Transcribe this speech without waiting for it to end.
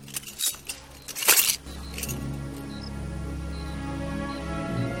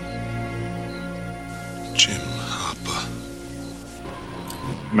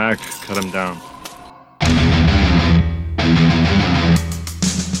Mac cut him down.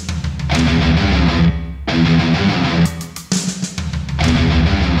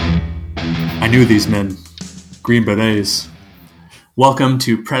 I knew these men. Green Berets. Welcome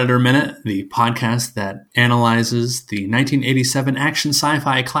to Predator Minute, the podcast that analyzes the 1987 action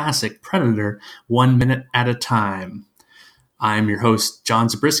sci-fi classic Predator 1 minute at a time. I'm your host, John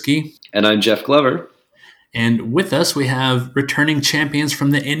Zabriskie. And I'm Jeff Glover. And with us, we have returning champions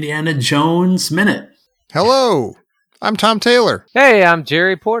from the Indiana Jones Minute. Hello, I'm Tom Taylor. Hey, I'm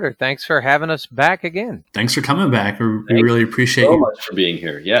Jerry Porter. Thanks for having us back again. Thanks for coming back. We really appreciate so you. much for being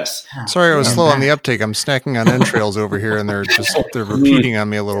here. Yes. Sorry I was slow on the uptake. I'm snacking on entrails over here, and they're repeating on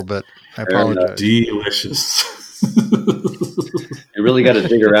me a little bit. I apologize. Delicious. You really got to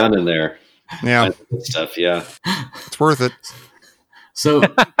dig around in there. Yeah. Stuff, yeah. It's worth it. So,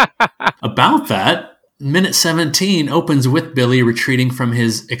 about that, Minute 17 opens with Billy retreating from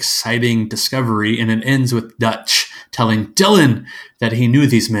his exciting discovery, and it ends with Dutch telling Dylan that he knew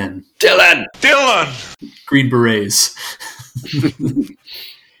these men. Dylan! Green Berets.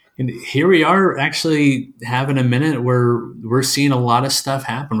 And here we are actually having a minute where we're seeing a lot of stuff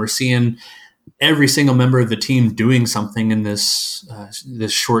happen. We're seeing every single member of the team doing something in this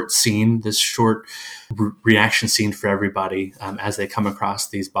short scene, this short reaction scene for everybody as they come across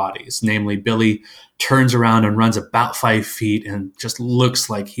these bodies. Namely, Billy turns around and runs about 5 feet and just looks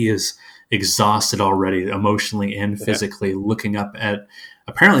like he is exhausted already, emotionally and physically, looking up at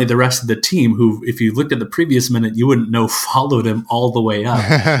apparently the rest of the team who, if you looked at the previous minute, you wouldn't know followed him all the way up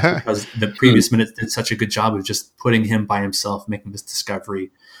because the previous minute did such a good job of just putting him by himself, making this discovery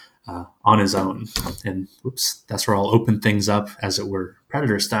on his own. And that's where I'll open things up, as it were,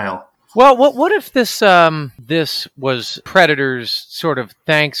 Predator style. Well, what if this was Predator's sort of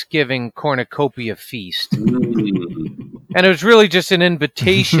Thanksgiving cornucopia feast, and it was really just an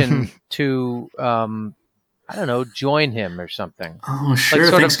invitation to, I don't know, join him or something? Oh,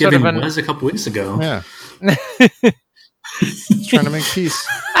 sure. Like Thanksgiving was a couple weeks ago. Yeah. He's trying to make peace.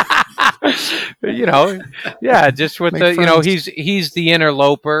 Just with he's the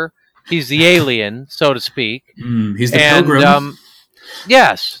interloper, he's the alien, so to speak. He's the pilgrim.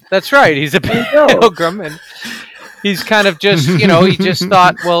 Yes, that's right. He's a pilgrim, and he's kind of just, he just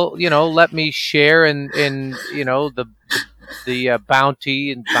thought, well, let me share in the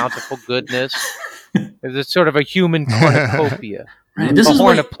bounty and bountiful goodness. It's sort of a human cornucopia, right? A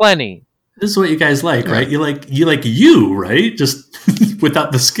horn of plenty. This is what you guys like, right? You like you, right? Just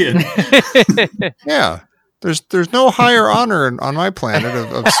without the skin. Yeah. There's no higher honor on my planet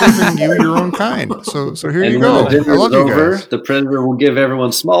of serving you your own kind. So here you go. When the I love you guys. The Predator will give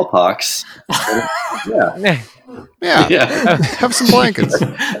everyone smallpox. Yeah. Have some blankets.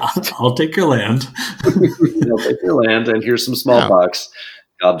 I'll take your land. I'll take your land, and here's some smallpox.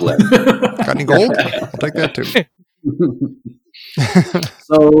 God bless. Got any gold? I'll take that too.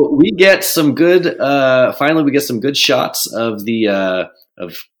 So we get some good. Finally, we get some good shots of the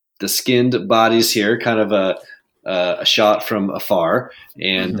skinned bodies here. Kind of a shot from afar,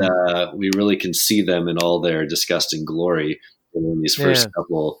 and we really can see them in all their disgusting glory in these first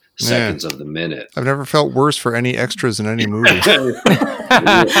couple seconds of the minute. I've never felt worse for any extras in any movie.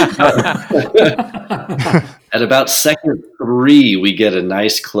 At about second 3, we get a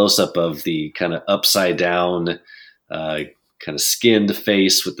nice close-up of the kind of upside down, kind of skinned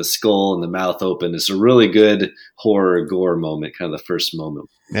face with the skull and the mouth open. It's a really good horror gore moment, kind of the first moment.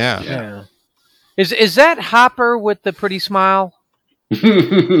 Yeah. Is that Hopper with the pretty smile?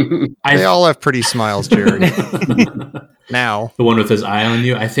 They all have pretty smiles, Jerry. Now. The one with his eye on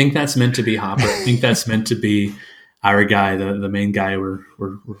you. I think that's meant to be Hopper. I think that's meant to be our guy, the main guy we're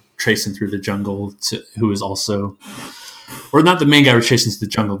tracing through the jungle, who is also, or not the main guy we're chasing through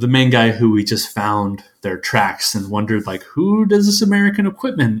the jungle, the main guy who we just found their tracks and wondered, like, who does this American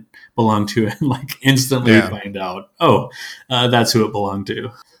equipment belong to? And like instantly we find out, that's who it belonged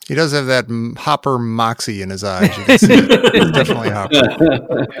to. He does have that Hopper moxie in his eyes. You can see it. It's definitely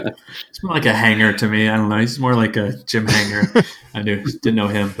Hopper. It's more like a hanger to me. I don't know. He's more like a Jim Hanger. Didn't know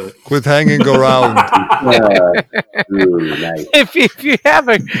him, but with hanging around. Nice. If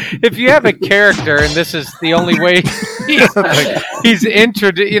you have a character, and this is the only way he's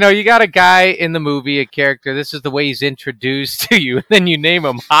introduced. You got a guy in the movie, a character. This is the way he's introduced to you. And then you name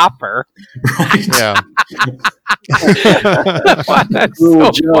him Hopper. Right. Yeah. That's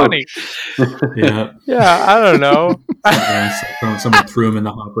so funny. Yeah. Yeah, I don't know. Someone threw him in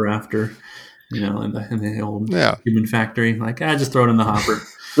the hopper after, in the old human factory. Like, just throw it in the hopper.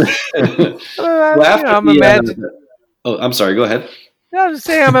 I'm imagining. I'm sorry. Go ahead. I was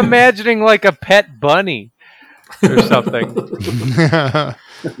saying, I'm imagining like a pet bunny. or something.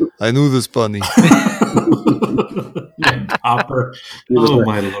 I knew this bunny. Hopper. Oh,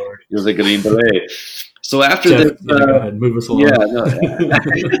 my Lord. He was a Green Beret. So after Jeff, this, go ahead, move us along.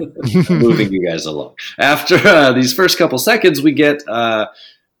 Moving you guys along. After these first couple seconds, we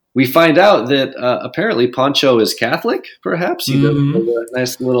find out that apparently Poncho is Catholic. Perhaps he does have a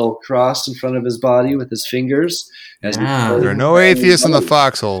nice little cross in front of his body with his fingers. There are no atheists in the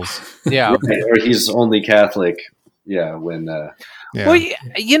foxholes. Yeah, or he's only Catholic. Yeah, when. Yeah. Well,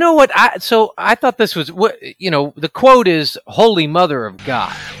 you know what? I thought this was what the quote is "Holy Mother of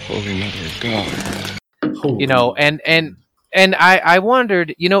God." Holy Mother of God. And I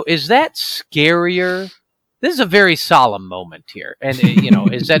wondered, is that scarier? This is a very solemn moment here, and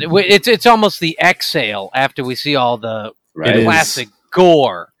is that it's almost the exhale after we see all the classic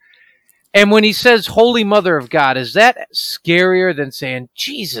gore. And when he says "Holy Mother of God," is that scarier than saying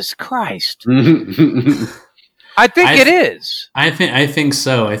 "Jesus Christ"? I think it is. I think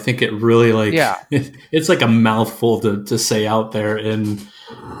so. I think it really it's like a mouthful to say out there, and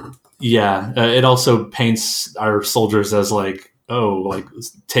it also paints our soldiers as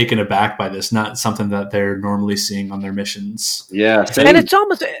taken aback by this, not something that they're normally seeing on their missions. Yeah, and it's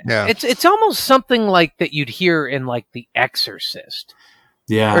almost something like that you'd hear in like The Exorcist.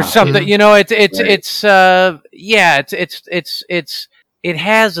 Yeah, or something. It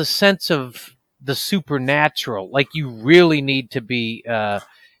has a sense of the supernatural. Like you really need to be,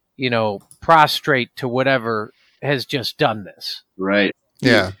 prostrate to whatever has just done this. Right.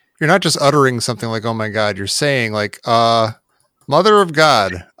 Yeah, you're not just uttering something like "Oh my God." You're saying like, "Mother of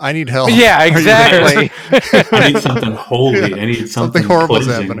God, I need help." Yeah, exactly. I need something holy. I need something horrible's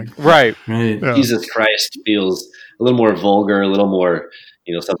cleansing. happening. Right. Yeah. Jesus Christ feels a little more vulgar, a little more,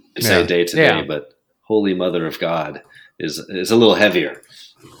 something to say day to day, but Holy Mother of God is a little heavier.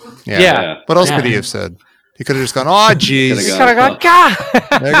 Yeah. What else could he have said? He could have just gone, "Oh, geez." Could have gone, God.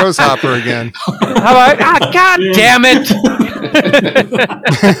 There goes Hopper again. How about, God damn it.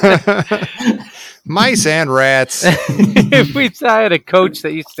 Mice and rats. Mm-hmm. If I had a coach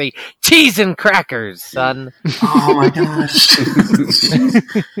that used to say, "Cheese and crackers, son." Oh my gosh.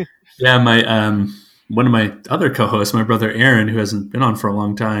 Yeah, my one of my other co-hosts, my brother Aaron, who hasn't been on for a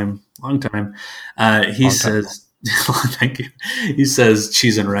long time, he says, thank you. He says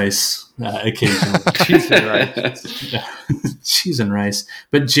cheese and rice occasionally. Cheese and rice. Cheese and rice.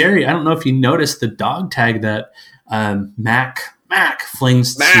 But Jerry, I don't know if you noticed the dog tag that Mac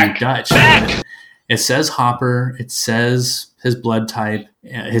flings to Dutch. It says Hopper. It says his blood type,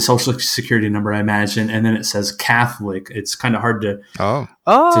 his social security number, I imagine, and then it says Catholic. It's kind of hard to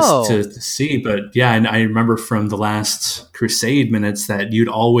see, but yeah, and I remember from the last Crusade minutes that you'd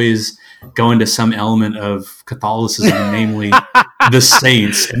always go into some element of Catholicism, namely the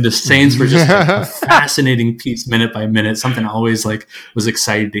saints, and the saints were just a fascinating piece, minute by minute. Something I always was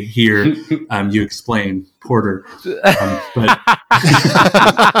excited to hear you explain, Porter. But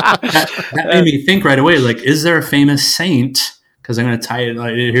that made me think right away, is there a famous saint? Because I'm going to tie it.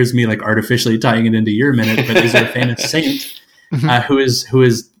 Here's me artificially tying it into your minute. But is there a famous saint who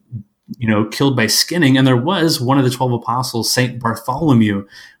is killed by skinning? And there was one of the 12 apostles, Saint Bartholomew,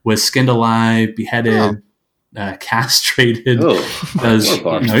 was skinned alive, beheaded, castrated.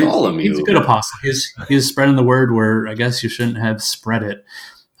 Bartholomew. He's a good apostle. He's spreading the word where I guess you shouldn't have spread it.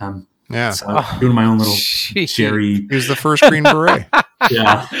 So doing my own little Jerry. He was the first Green Beret.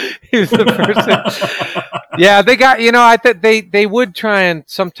 Yeah. He was the first. Yeah, they got, I think they would try and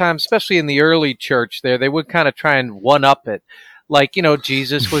sometimes, especially in the early church there, they would kind of try and one up it. Like,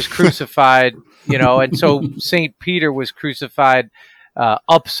 Jesus was crucified, and so St. Peter was crucified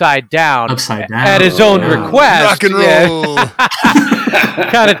upside down at his own request. Rock and roll.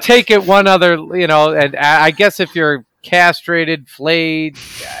 Kind of take it one other, and I guess if you're castrated, flayed,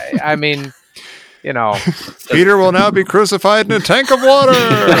 I mean, Peter will now be crucified in a tank of water.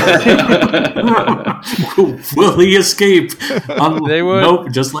 Will he escape? They would.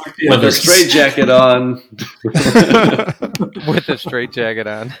 Nope, just like the with others. a straitjacket on. With a straitjacket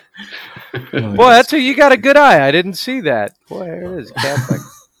on. Boy, that's you got a good eye. I didn't see that. Boy, there it is, Catholic.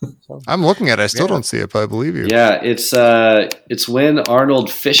 I'm looking at it. I still don't see it, but I believe you. Yeah, it's when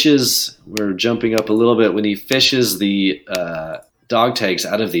Arnold fishes. We're jumping up a little bit when he fishes the dog tags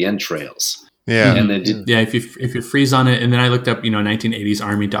out of the entrails. Yeah, and if you freeze on it, and then I looked up 1980s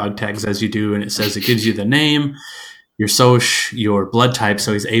Army dog tags as you do, and it says it gives you the name, your soc, your blood type.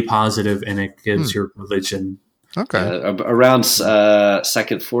 So he's A positive, and it gives your religion. Okay, around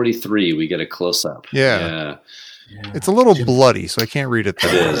second 43, we get a close up. Yeah. It's a little bloody, so I can't read it.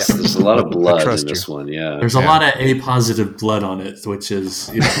 It is. There's a lot of blood in this one. Yeah, there's a lot of A positive blood on it, which is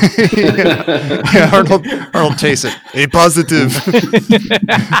Arnold tastes it. A positive.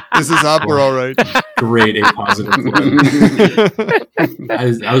 This is opera, all right. Great A positive blood.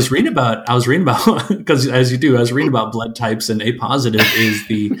 I was reading about because as you do, I was reading about blood types, and A positive is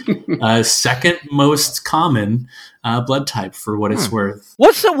the second most common blood type for what it's worth.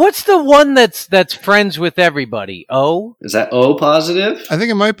 What's the one that's friends with everybody? O? Is that O positive? I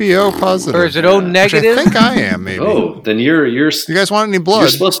think it might be O positive. Or is it O negative? I think I am, maybe. Oh, then you're. You guys want any blood? You're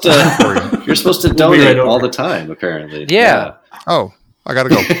supposed to donate all the time, apparently. Yeah. Oh, I gotta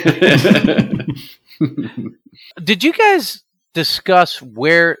go. Did you guys discuss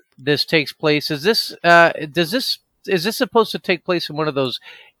where this takes place? Is this supposed to take place in one of those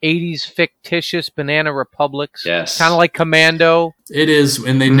 80s fictitious banana republics? Yes. Kind of like Commando? It is,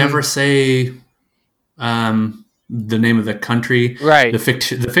 and they never say the name of the country. Right.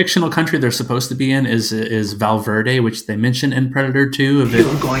 The fictional country they're supposed to be in is Valverde, which they mention in Predator 2.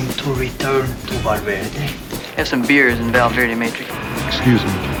 You're going to return to Valverde? Have some beers in Valverde Matrix. Excuse me,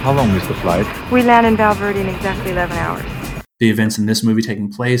 how long is the flight? We land in Valverde in exactly 11 hours. The events in this movie taking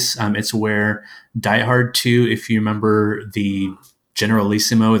place, it's where Die Hard 2, if you remember the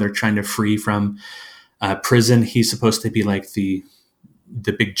Generalissimo, they're trying to free from prison. He's supposed to be like the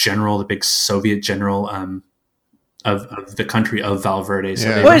big general, the big Soviet general of the country of Valverde. So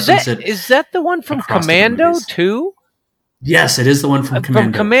Yeah. Well, is that the one from Commando too? Yes, it is the one from Commando.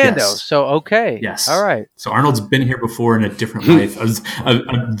 From Commando. Yes. So okay. Yes. All right. So Arnold's been here before in a different life, a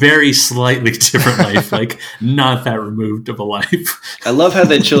very slightly different life, like not that removed of a life. I love how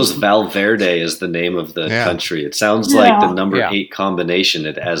they chose Valverde as the name of the country. It sounds like the number 8 combination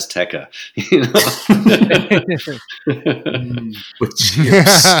at Azteca. You know? With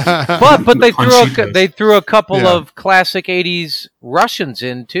chips. But they threw a couple of classic 80s Russians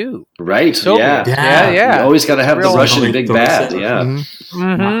in too. Right. Soviet. Yeah. You always got to have the Russian big bad. Yeah.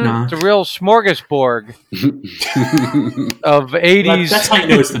 Mm-hmm. It's a real smorgasbord of 80s. That's how you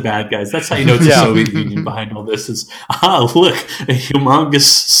know it's the bad guys. That's how you know it's the Soviet Union behind all this. Is look, a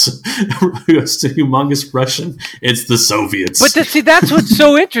humongous Russian. It's the Soviets. But see, that's what's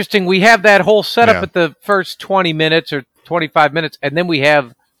so interesting. We have that whole setup at the first 20 minutes or 25 minutes, and then we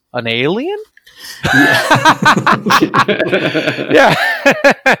have an alien. Yeah.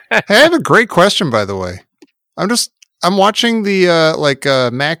 Hey, I have a great question, by the way. I'm watching the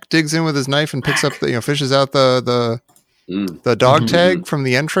Mac digs in with his knife and picks up fishes out the dog tag from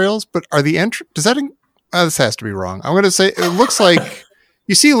the entrails. But are the does that this has to be wrong. I'm going to say it looks like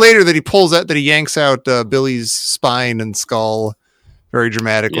you see later that he yanks out Billy's spine and skull very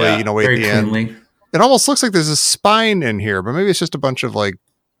dramatically. Way very at the cleanly. end. It almost looks like there's a spine in here, but maybe it's just a bunch of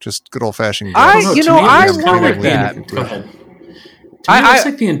just good old fashioned. I wondered that. Go ahead. To me, it looks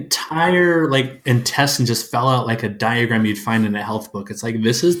like the entire intestine just fell out like a diagram you'd find in a health book. It's like,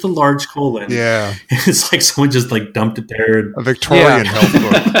 this is the large colon. Yeah. It's like someone just dumped it there. A Victorian health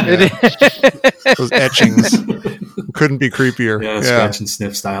book. Those etchings couldn't be creepier. Yeah, scratch and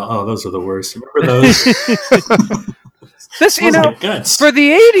sniff style. Oh, those are the worst. Remember those? This, for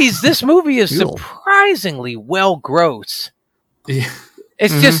the 80s, this movie is surprisingly well gross. Yeah.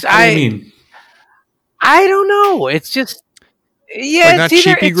 It's just, what do you mean? I don't know. It's just, not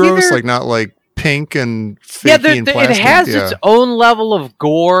cheapy gross, not pink and fakey and plastic. It has its own level of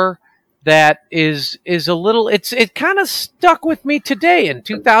gore that is a little. It kind of stuck with me today in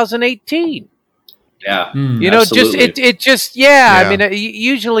 2018. Yeah, absolutely. I mean,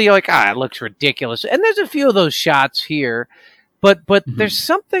 usually it looks ridiculous, and there's a few of those shots here, but there's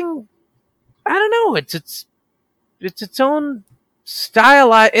something, I don't know. It's its own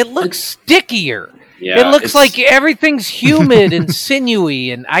style. It looks stickier. Yeah, it looks like everything's humid and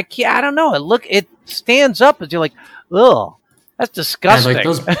sinewy, and I don't know. It stands up as you're like, ugh, that's disgusting.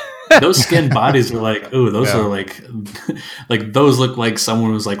 Yeah, those skin bodies are those are those look like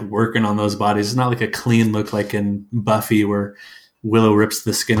someone was working on those bodies. It's not like a clean look like in Buffy where Willow rips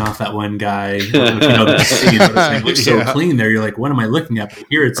the skin off that one guy. The scene, it looks so clean there. You're like, what am I looking at? But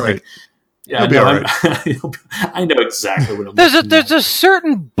here it's right. Yeah, I know exactly what I'm looking There's a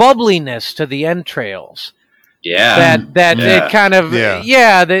certain bubbliness to the entrails. Yeah. That it kind of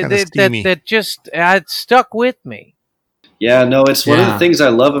that just it stuck with me. Yeah, no, it's one of the things I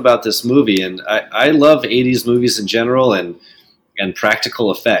love about this movie, and I love 80s movies in general and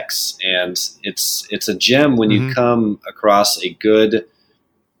practical effects, and it's a gem when you come across a good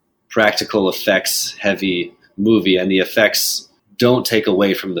practical effects heavy movie and the effects don't take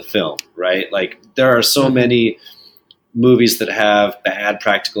away from the film, right? There are so many movies that have bad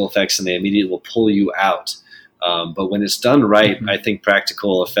practical effects and they immediately will pull you out. But when it's done right, I think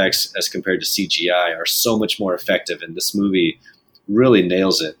practical effects as compared to CGI are so much more effective. And this movie really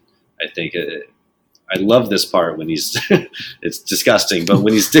nails it. I think I love this part when he's, it's disgusting, but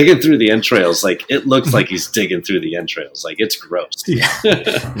when he's digging through the entrails, like it looks like he's digging through the entrails. Like it's gross.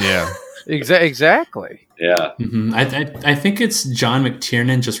 Yeah. Exactly. Yeah. Mm-hmm. I think it's John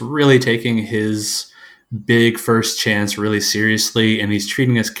McTiernan just really taking his big first chance really seriously, and he's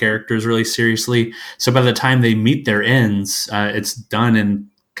treating his characters really seriously. So by the time they meet their ends, it's done in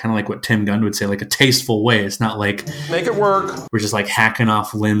kind of like what Tim Gunn would say, like a tasteful way. It's not like make it work. We're just like hacking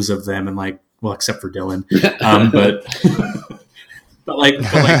off limbs of them and like, well, except for Dylan, but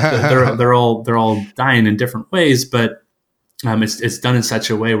they're all dying in different ways. But it's done in such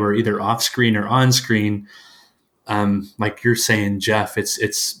a way where either off screen or on screen, like you're saying, Jeff,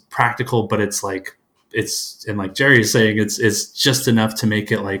 it's practical, but it's like. And like Jerry is saying, it's just enough to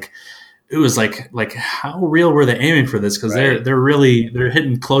make it like it was like how real were they aiming for this? Because they're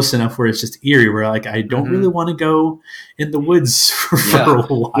hitting close enough where it's just eerie. Where like I don't really want to go in the woods for a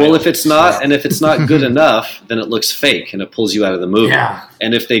while. Well, if it's not good enough, then it looks fake and it pulls you out of the movie. Yeah.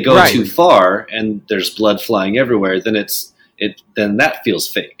 And if they go too far and there's blood flying everywhere, then then that feels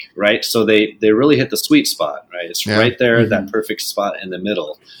fake, right? So they really hit the sweet spot, right? It's right there, that perfect spot in the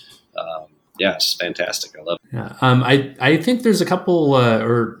middle. Yeah, it's fantastic. I love it. Yeah. I think there's a couple,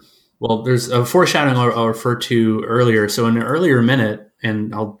 there's a foreshadowing I'll refer to earlier. So in an earlier minute,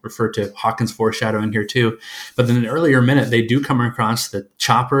 and I'll refer to Hawkins' foreshadowing here too, but in an earlier minute, they do come across the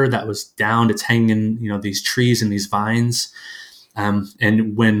chopper that was downed. It's hanging in, these trees and these vines.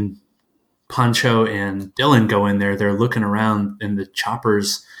 And when Pancho and Dylan go in there, they're looking around and the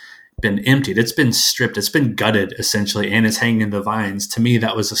chopper's been emptied. It's been stripped. It's been gutted essentially, and it's hanging in the vines. To me,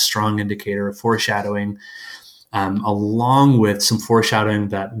 that was a strong indicator of foreshadowing, along with some foreshadowing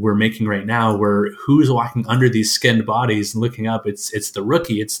that we're making right now, where who's walking under these skinned bodies and looking up. It's the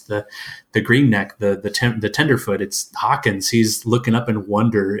rookie. It's the green neck, the tenderfoot. It's Hawkins. He's looking up in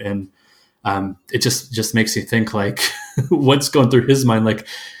wonder, and it just makes you think like, what's going through his mind? Like,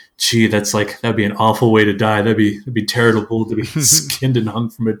 gee, that'd be an awful way to die. That'd be terrible to be skinned and hung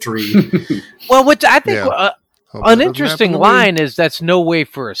from a tree. Well, what I think an interesting line is that's no way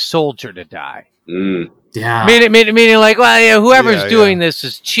for a soldier to die. Mm. Yeah, meaning like, well, whoever's doing this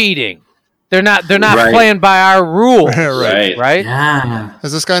is cheating. They're not playing by our rules, right? Yeah.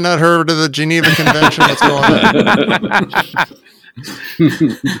 Has this guy not heard of the Geneva Convention? What's going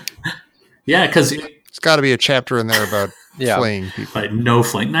on? Yeah, because it's got to be a chapter in there about. Flaying people. Like no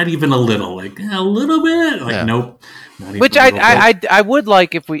flaying, not even a little, like a little bit. Like nope. Which I would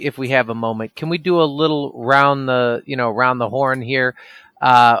like if we have a moment. Can we do a little round the horn here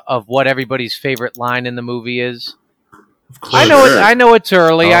of what everybody's favorite line in the movie is? I know it's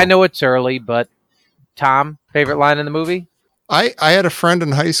early. I know it's early, but Tom, favorite line in the movie? I had a friend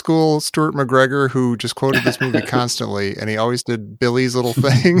in high school, Stuart McGregor, who just quoted this movie constantly, and he always did Billy's little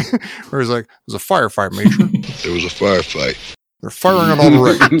thing, where he's like, "It was a firefight, Major. There was a firefight. They're firing on all the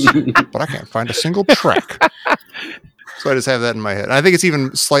records, but I can't find a single track." So I just have that in my head. I think it's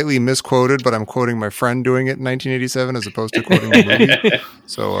even slightly misquoted, but I'm quoting my friend doing it in 1987 as opposed to quoting the movie.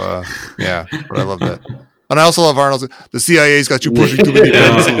 So, but I love that. And I also love Arnold's, the CIA's got you pushing too many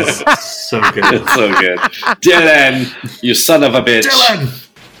pencils. So good. It's so good. Dylan, you son of a bitch. Dylan!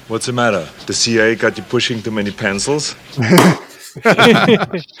 What's the matter? The CIA got you pushing too many pencils?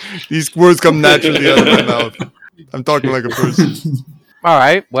 These words come naturally out of my mouth. I'm talking like a person. All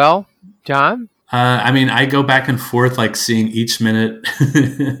right. Well, John? I go back and forth, like seeing each minute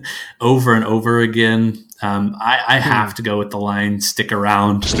over and over again. I have to go with the line, stick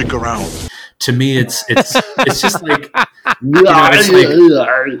around. Stick around. To me, it's just like, we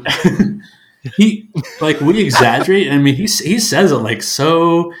exaggerate. I mean, he says it like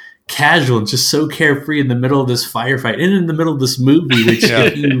so casual and just so carefree in the middle of this firefight and in the middle of this movie, which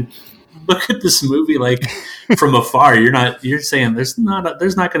if you look at this movie like from afar, you're saying there's not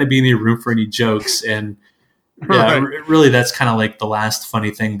going to be any room for any jokes. And really that's kind of like the last funny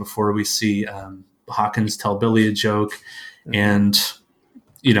thing before we see Hawkins tell Billy a joke, and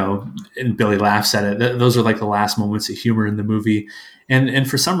Billy laughs at it. Those are like the last moments of humor in the movie. And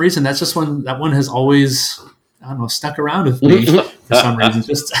for some reason, that's just that one has always, I don't know, stuck around with me for some reason.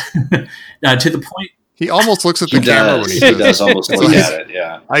 Just to the point. He almost looks at the camera when he says it. He does almost look at it,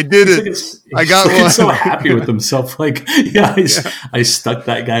 yeah. I did it. I got one. He's so happy with himself. Like, I stuck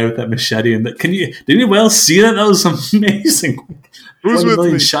that guy with that machete. And did anyone else see that? That was amazing. Who's with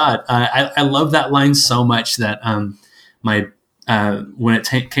me? Shot. I love that line so much that my when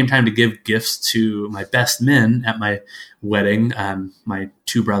it came time to give gifts to my best men at my wedding, my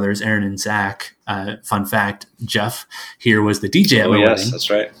two brothers, Aaron and Zach, fun fact, Jeff here was the DJ at my wedding. That's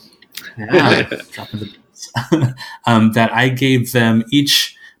right. Yeah, that I gave them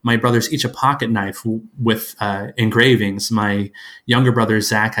my brothers each a pocket knife with engravings. My younger brother,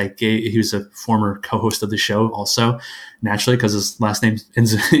 Zach, he was a former co-host of the show also, naturally, because his last name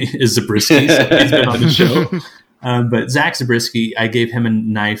is Zabriskie, so he's been on the show. But Zach Zabriskie, I gave him a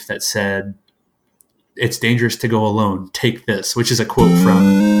knife that said, "It's dangerous to go alone. Take this," which is a quote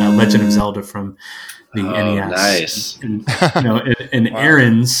from Legend of Zelda from the NES. Nice. And wow.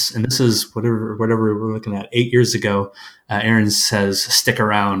 Aaron's, and this is whatever we're looking at 8 years ago. Aaron says, "Stick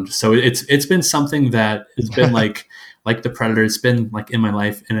around." So it's been something that has been like the Predator. It's been like in my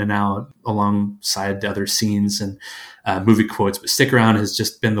life, in and out, alongside the other scenes and movie quotes. But "Stick around" has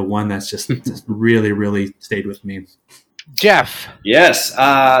just been the one that's just really, really stayed with me. Jeff. Yes.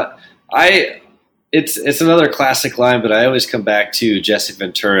 It's another classic line, but I always come back to Jesse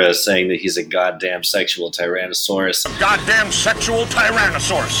Ventura saying that he's a goddamn sexual Tyrannosaurus. Goddamn sexual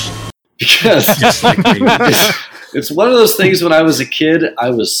Tyrannosaurus. Because it's one of those things. When I was a kid, I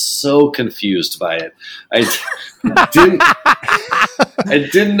was so confused by it. I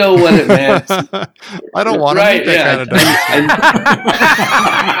didn't know what it meant. I don't want to meet that kind of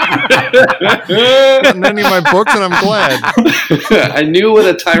dinosaur. Not in any of my books, and I'm glad. I knew what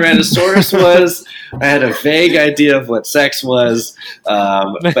a Tyrannosaurus was. I had a vague idea of what sex was,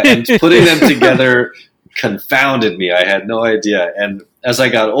 but putting them together confounded me. I had no idea. And as I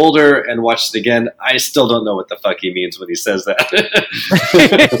got older and watched it again, I still don't know what the fuck he means when he says that.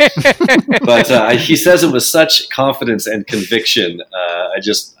 But he says it with such confidence and conviction.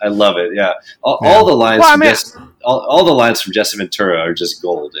 I love it. Yeah, all the lines. All the lines from Jesse Ventura are just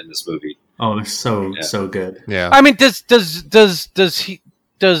gold in this movie. Oh, they're so good. Yeah. I mean, does he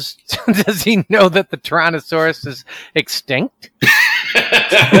know that the Tyrannosaurus is extinct?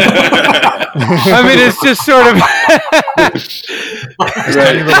 I mean, it's just sort of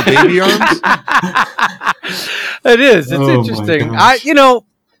tiny little baby arms. It is. It's interesting.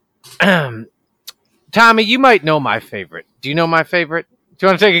 Tommy, you might know my favorite. Do you know my favorite? Do you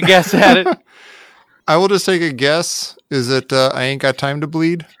want to take a guess at it? I will just take a guess. Is it I Ain't Got Time to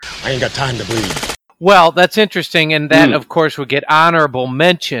Bleed? I ain't got time to bleed. Well, that's interesting, and that, of course, would get honorable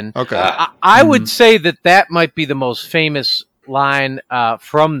mention. Okay. I would say that might be the most famous line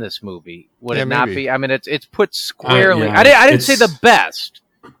from this movie. Would it not be? I mean, it's put squarely. I didn't say the best,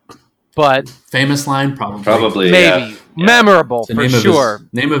 but famous line, probably maybe memorable for sure.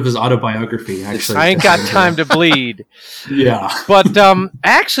 Name of his autobiography. Actually, I Ain't Got Time to Bleed. Yeah, but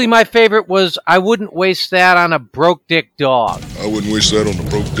actually, my favorite was "I Wouldn't Waste That on a Broke Dick Dog." I wouldn't waste that on a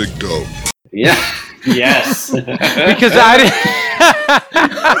broke dick dog. Yeah. Yes. Because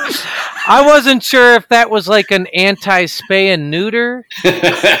I wasn't sure if that was like an anti-spay and neuter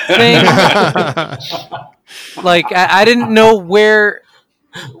thing. Like I didn't know where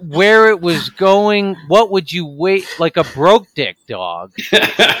it was going. What would you wait? Like a broke dick dog.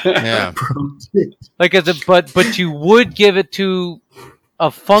 Yeah. Like but you would give it to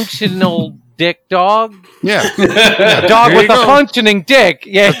a functional dick dog? Yeah. A dog with a functioning dick.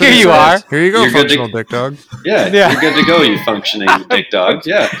 Yeah, here you are. Here you go, you're functional dick dog. Yeah, you're good to go, you functioning dick dog.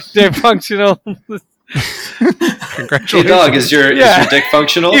 Yeah. They're functional. Congratulations. Hey, dog, is your dick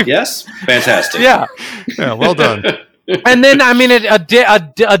functional? Yes? Fantastic. Yeah. Yeah, well done. And then, I mean,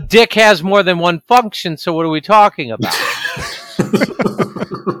 a dick has more than one function, so what are we talking about?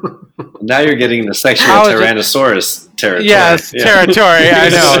 Now you're getting the sexual Tyrannosaurus territory. Yes, territory. I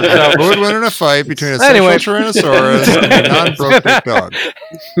know. So. Who would win in a fight between a sexual Tyrannosaurus and a non-broke dick dog?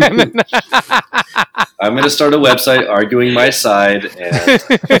 I'm going to start a website arguing my side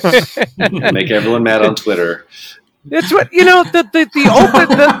and make everyone mad on Twitter. It's what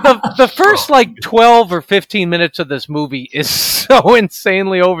the first like 12 or 15 minutes of this movie is so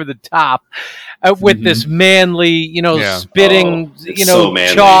insanely over the top with this manly, spitting,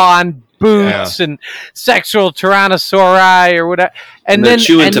 jaw on boots and sexual tyrannosauri or whatever, and then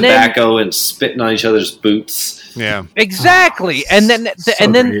chewing tobacco and spitting on each other's boots. Yeah, exactly. And then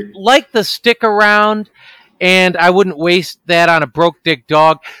great. Like the stick around, and I wouldn't waste that on a broke dick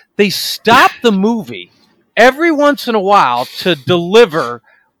dog. They stop the movie every once in a while to deliver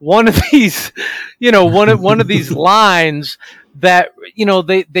one of these, one of these lines that,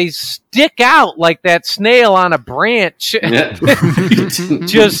 they stick out like that snail on a branch. Yeah.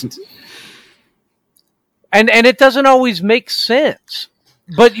 Just, and it doesn't always make sense.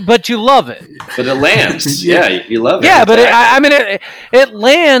 but you love it. But it lands. Yeah, you love it. Yeah, but it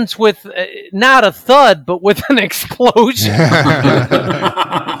lands with not a thud, but with an explosion.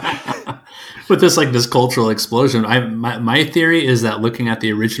 With this cultural explosion, my theory is that looking at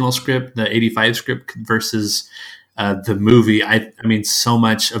the original script, the '85 script versus the movie, I mean, so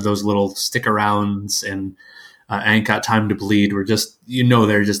much of those little stick-arounds and I Ain't Got Time to Bleed were just,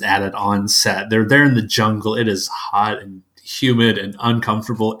 they're just added on set. They're there in the jungle. It is hot and humid and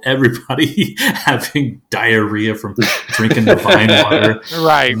uncomfortable. Everybody having diarrhea from drinking the vine water.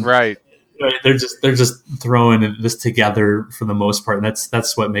 Right. They're just throwing this together for the most part. And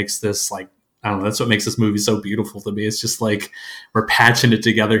that's what makes this that's what makes this movie so beautiful to me. It's just like we're patching it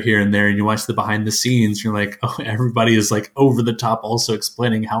together here and there, and you watch the behind the scenes, you're like, oh, everybody is like over the top also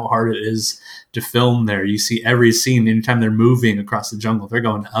explaining how hard it is to film there. You see every scene, anytime they're moving across the jungle, they're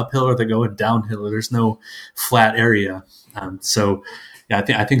going uphill or they're going downhill. There's no flat area. So yeah,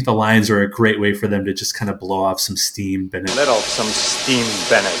 I think the lines are a great way for them to just kind of blow off some steam, Bennett. Let off some steam,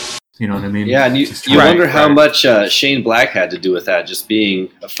 Bennett. You know what I mean? Yeah, and you wonder how much Shane Black had to do with that, just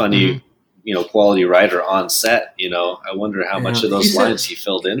being a funny, quality writer on set. I wonder how much of those lines he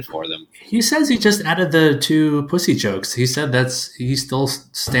filled in for them. He says he just added the 2 pussy jokes. He said he still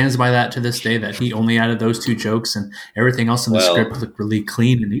stands by that to this day, that he only added those 2 jokes and everything else in the script looked really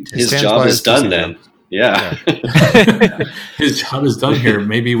clean and neat. His job is done then. Yeah. His job is done here.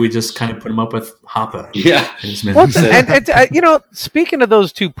 Maybe we just kind of put him up with Hoppa. Yeah. And speaking of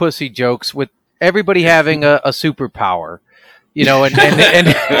those 2 pussy jokes, with everybody having a superpower, and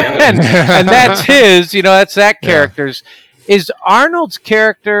that's his, that's that character's. Is Arnold's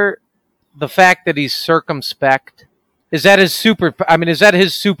character the fact that he's circumspect? Is that his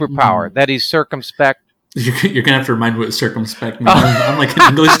superpower that he's circumspect? You're gonna have to remind me what circumspect means. I'm like an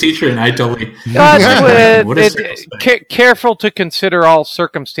English teacher, and I totally. What is circumspect? Careful to consider all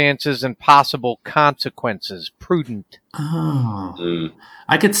circumstances and possible consequences. Prudent. Oh,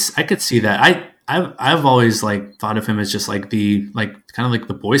 I could see that. I've always thought of him as just kind of like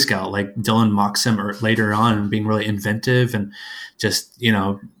the Boy Scout, like Dylan Moxham, or later on being really inventive and just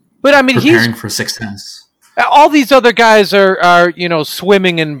But I mean, preparing for success. All these other guys are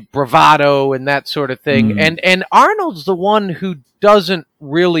swimming in bravado and that sort of thing, and Arnold's the one who doesn't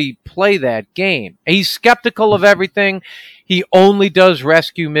really play that game. He's skeptical of everything. He only does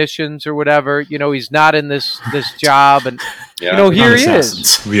rescue missions or whatever. He's not in this job, and here he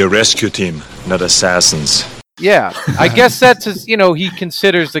is. We're a rescue team, not assassins. Yeah, I guess that's his. He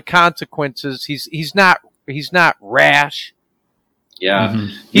considers the consequences. He's not rash. Yeah,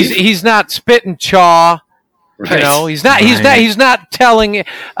 he's not spitting chaw. Right. He's not telling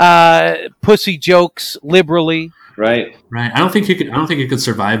pussy jokes liberally. Right. I don't think you could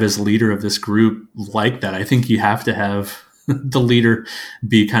survive as leader of this group like that. I think you have to have the leader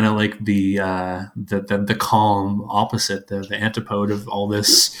be kind of like the calm opposite, the antipode of all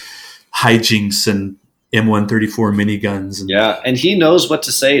this hijinks and M134 miniguns. And he knows what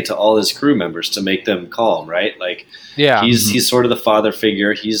to say to all his crew members to make them calm, right? He's sort of the father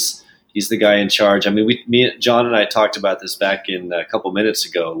figure. He's the guy in charge. I mean, John and I talked about this back in a couple minutes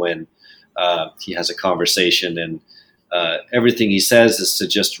ago when he has a conversation, and everything he says is to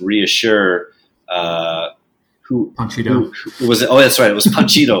just reassure Panchito. Who was it? Oh, that's right. It was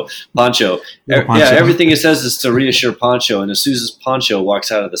Pancho. Pancho. Yeah, everything he says is to reassure Pancho, and as soon as Pancho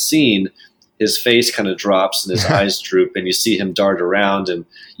walks out of the scene, his face kind of drops and his eyes droop, and you see him dart around, and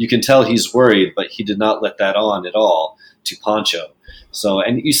you can tell he's worried, but he did not let that on at all to Pancho. So,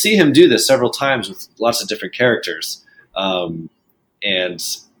 and you see him do this several times with lots of different characters. And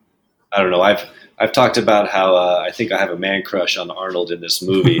I don't know, I've talked about how I think I have a man crush on Arnold in this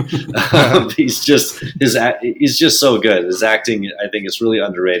movie. He's just so good. His acting, I think, is really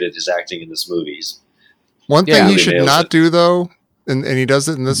underrated. His acting in this movie. One thing he should not do, though, and he does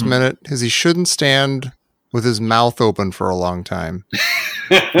it in this minute, is he shouldn't stand with his mouth open for a long time.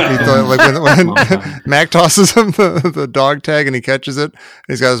 When Mac tosses him the dog tag and he catches it, and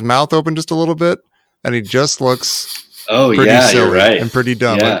he's got his mouth open just a little bit, and he just looks pretty silly, you're right, and pretty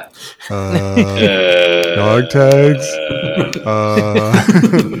dumb. Yeah. Dog tags.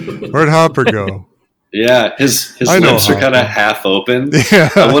 Where'd Hopper go? Yeah, his lips are kind of half open. Yeah.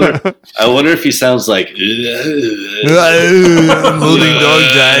 I wonder if he sounds like holding dog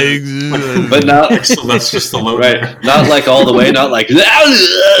tags, but not. So that's just the low, right? Not like all the way, not like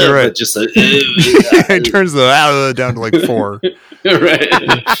right. But just he turns the down to like 4. Right.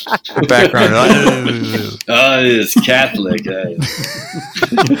 The background. It's Catholic. He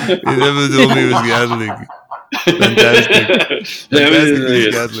never told me he was Catholic. Fantastic.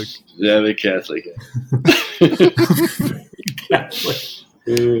 Catholic. Yeah, I'm a Catholic. Catholic.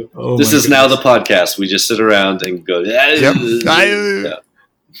 Oh, this is now the podcast. We just sit around and go. Yep.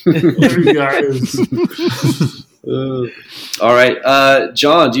 All right,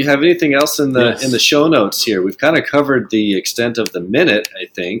 John. Do you have anything else in the show notes here? We've kind of covered the extent of the minute, I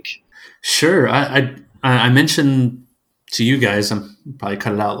think. Sure. I mentioned to you guys, I'm probably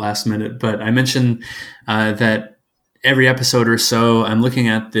cut it out last minute, but I mentioned that every episode or so, I'm looking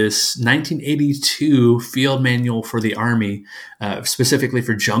at this 1982 field manual for the Army, specifically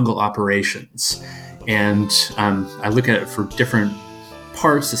for jungle operations. And I look at it for different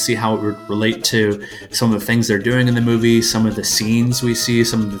parts to see how it would relate to some of the things they're doing in the movie, some of the scenes we see,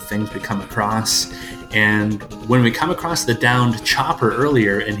 some of the things we come across. And when we come across the downed chopper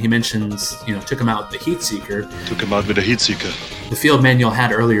earlier, and he mentions, took him out with the heat seeker. Took him out with the heat seeker. The field manual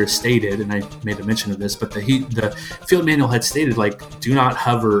had earlier stated, and I made a mention of this, but the field manual had stated, do not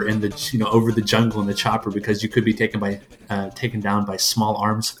hover in the over the jungle in the chopper because you could be taken down by small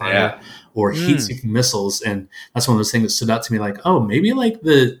arms fire or heat-seeking missiles. And that's one of those things that stood out to me, maybe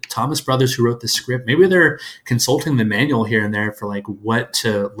the Thomas brothers who wrote the script, maybe they're consulting the manual here and there for what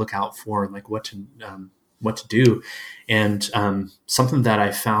to look out for and what to do. And something that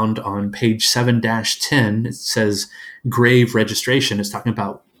I found on page 7-10, it says grave registration. It's talking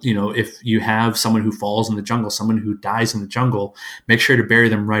about, if you have someone who falls in the jungle, someone who dies in the jungle, make sure to bury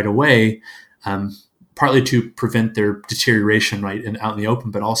them right away, partly to prevent their deterioration out in the open,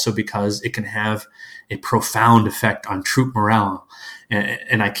 but also because it can have a profound effect on troop morale.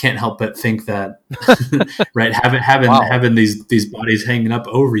 And I can't help but think that, right, having these bodies hanging up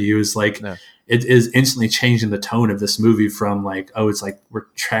over you is it is instantly changing the tone of this movie from it's we're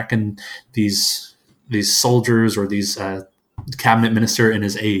tracking these soldiers or these cabinet minister and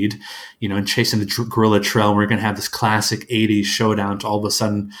his aide, and chasing the guerrilla trail. And we're going to have this classic 80s showdown to all of a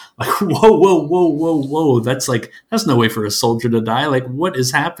sudden whoa. That's no way for a soldier to die. What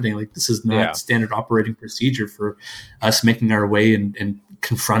is happening? This is not standard operating procedure for us making our way and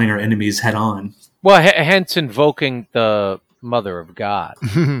confronting our enemies head on. Well, hence invoking the Mother of God.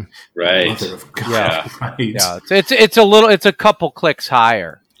 Right. Mother of God. Yeah. Right. Yeah. It's a couple clicks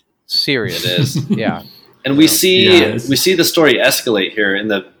higher. Serious. It is. Yeah. And we see the story escalate here in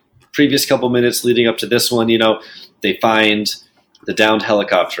the previous couple minutes leading up to this one. They find the downed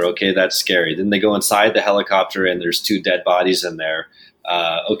helicopter. Okay, that's scary. Then they go inside the helicopter and there's 2 dead bodies in there.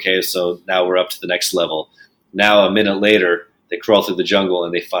 Okay, so now we're up to the next level. Now a minute later, they crawl through the jungle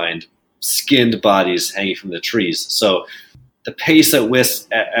and they find skinned bodies hanging from the trees. So the pace at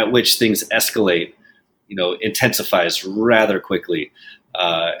which things escalate, intensifies rather quickly.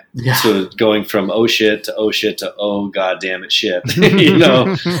 So going from oh shit to oh god damn it shit.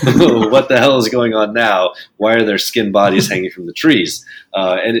 What the hell is going on now? Why are there skinned bodies hanging from the trees?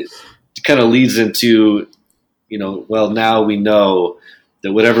 And it kind of leads into, now we know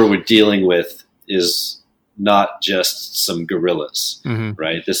that whatever we're dealing with is not just some guerrillas,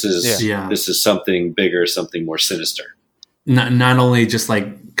 right? This is something bigger, something more sinister. Not only just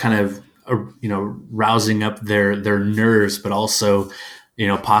rousing up their nerves, but also,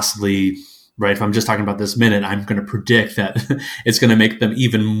 possibly, right, if I'm just talking about this minute, I'm going to predict that it's going to make them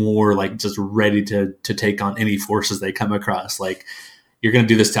even more just ready to take on any forces they come across. You're going to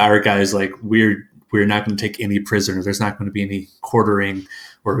do this to our guys. We're not going to take any prisoners. There's not going to be any quartering,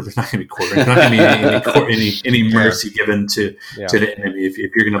 or there's not going to be quartering. There's not going to be any mercy given to the enemy. If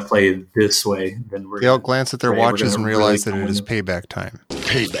you're going to play this way, then they all glance at their watches and realize that it is payback time.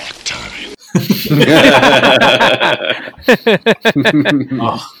 Payback time.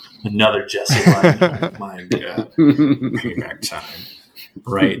 Oh, another Jesse line. Oh, my God. Payback time.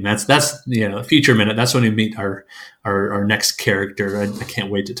 Right. And that's future minute. That's when we meet our next character. I can't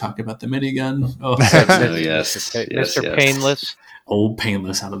wait to talk about the minigun. Oh, yes. Mr. Painless. Old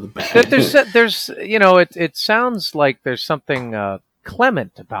Painless out of the bag. There's it sounds like there's something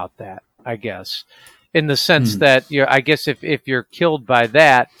clement about that, I guess, in the sense that I guess if you're killed by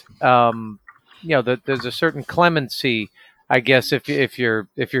that, there's a certain clemency, I guess, if you're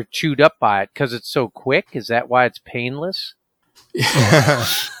chewed up by it because it's so quick. Is that why it's painless?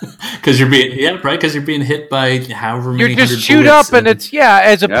 Because you're being hit by however many. You're just chewed up, and it's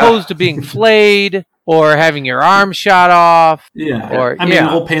as opposed to being flayed or having your arm shot off. Yeah, or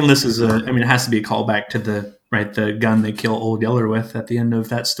Old Painless is it has to be a callback to the gun they kill Old Yeller with at the end of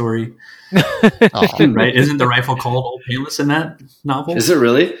that story. Right? Isn't the rifle called Old Painless in that novel? Is it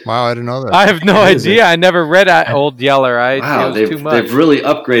really? Wow, I didn't know that. I have no idea. I never read Old Yeller. It was too much. They've really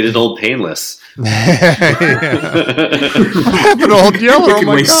upgraded Old Painless. What happened to Old Yeller? Oh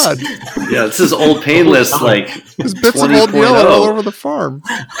my god! Yeah, this is Old Painless. Like there's bits of Old Yeller all over the farm.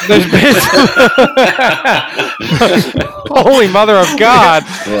 There's bits. Holy Mother of God!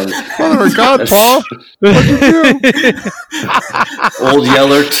 Mother of God, Paul! What'd you do? Old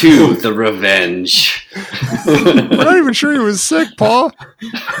Yeller 2: The Revenge. We're not even sure he was sick, Paul.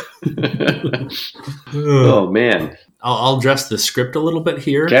 Oh man! I'll address the script a little bit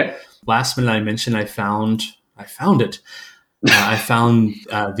here. Okay. Last minute, I mentioned I found it. I found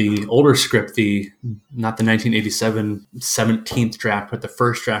the older script, not the 1987 17th draft, but the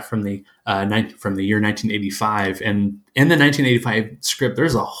first draft from the year 1985. And in the 1985 script, there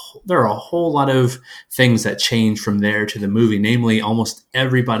are a whole lot of things that change from there to the movie. Namely, almost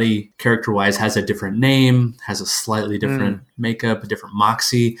everybody character-wise has a different name, has a slightly different makeup, a different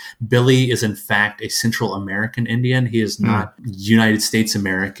moxie. Billy is in fact a Central American Indian. He is not United States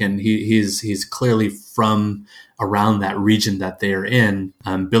American. He's clearly from around that region that they are in.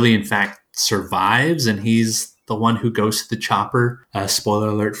 Billy, in fact, survives, and he's the one who goes to the chopper. Spoiler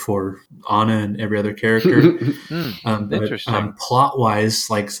alert for Anna and every other character. Interesting. Plot-wise,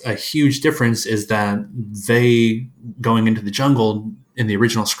 like a huge difference is that they, going into the jungle in the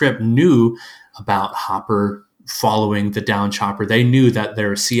original script, knew about Hopper following the down chopper. They knew that there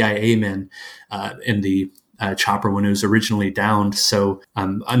were CIA men in the chopper when it was originally downed. So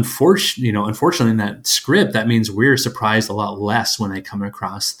unfortunately in that script, that means we're surprised a lot less when they come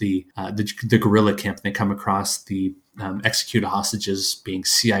across the guerrilla camp. They come across the executed hostages being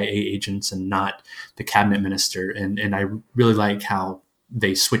CIA agents and not the cabinet minister. And I really like how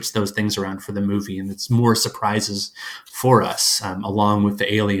they switch those things around for the movie, and it's more surprises for us. Along with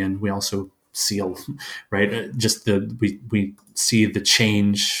the alien, we also seal, right? Just we see the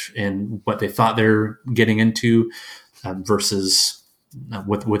change in what they thought they're getting into versus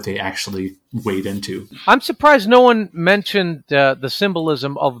what they actually wade into. I'm surprised no one mentioned the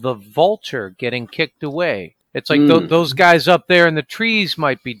symbolism of the vulture getting kicked away. It's like those guys up there in the trees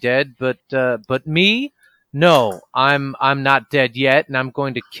might be dead, but me, no, I'm not dead yet, and I'm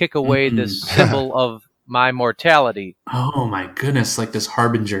going to kick away this symbol of my mortality. Oh my goodness! Like this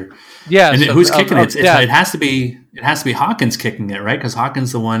harbinger. Yeah. And who's kicking it? It has to be Hawkins kicking it, right? Because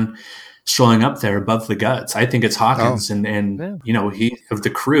Hawkins the one strolling up there above the guts. I think it's Hawkins, and you know, he of the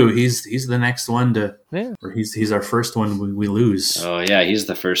crew. He's the next one to. Yeah. Or he's our first one we lose. Oh yeah, he's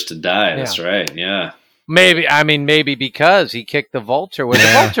the first to die. That's right. Yeah. Maybe because he kicked the vulture. Well,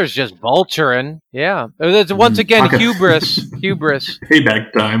 the vulture's just vulturing. Yeah. It's once again hubris.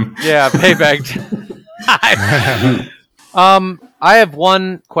 Payback time. Yeah, payback time. I have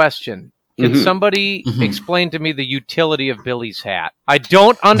one question. Can somebody explain to me the utility of Billy's hat? I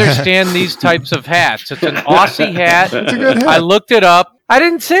don't understand these types of hats. It's an Aussie hat. It's a good hat. I looked it up. I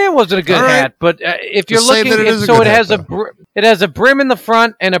didn't say it wasn't a good hat, but if you're looking, it has a brim in the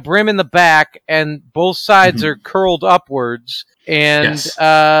front and a brim in the back, and both sides are curled upwards. And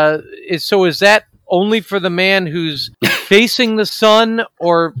so is that only for the man who's facing the sun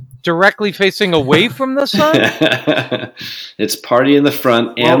or directly facing away from the sun? It's party in the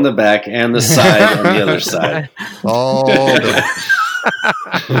front and the back and the side on the other side.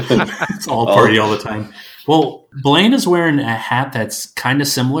 It's all party all the time. Well, Blaine is wearing a hat that's kind of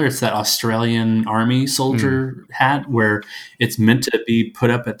similar. It's that Australian Army soldier hat where it's meant to be put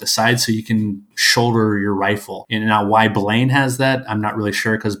up at the side so you can shoulder your rifle. And now why Blaine has that, I'm not really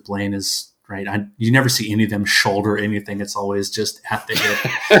sure, because Blaine is... right. You never see any of them shoulder anything. It's always just at the hip,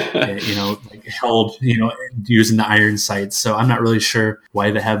 like held, using the iron sights. So I'm not really sure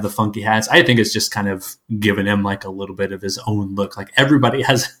why they have the funky hats. I think it's just kind of giving him like a little bit of his own look. Like everybody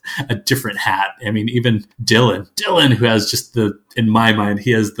has a different hat. I mean, even Dylan, who has just in my mind,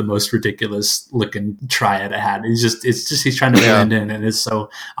 he has the most ridiculous looking triad hat. He's trying to blend in, and it's so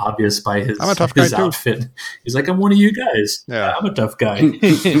obvious by his outfit. He's like, I'm one of you guys. Yeah, I'm a tough guy.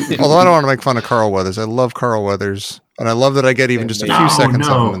 Although I don't want to make fun of Carl Weathers. I love Carl Weathers, and I love that I get even just a few seconds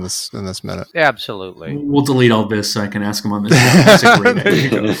of him in this minute. Absolutely. We'll delete all this so I can ask him on this. There you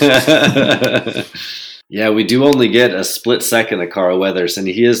go. Yeah, we do only get a split second of Carl Weathers, and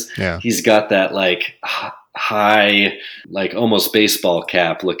he's got that like high, like almost baseball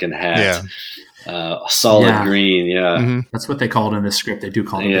cap looking hat. Solid green. That's what they call it in the script. They do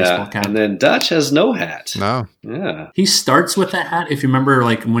call it a baseball cap. And then Dutch has no hat. No. He starts with that hat. If you remember,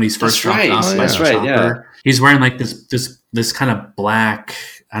 like when he's first dropped off by the chopper, he's wearing like this kind of black,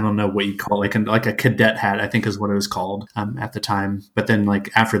 I don't know what you call it, like a cadet hat, I think is what it was called at the time. But then like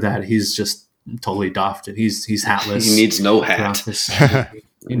after that, he's just totally doffed it. He's hatless. He needs no hat.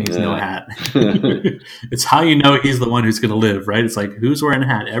 He needs no hat. It's how you know he's the one who's going to live, right? It's like, who's wearing a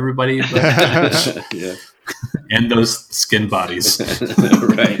hat? Everybody. Yeah. And those skin bodies.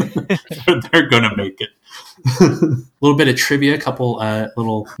 Right. They're going to make it. A little bit of trivia, a couple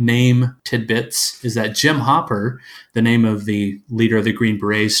little name tidbits is that Jim Hopper, the name of the leader of the Green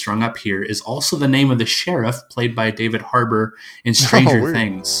Berets strung up here, is also the name of the sheriff played by David Harbour in Stranger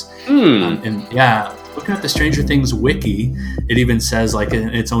Things. And yeah, looking at the Stranger Things wiki, it even says, like,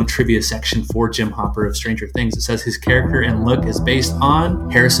 in its own trivia section for Jim Hopper of Stranger Things, it says his character and look is based on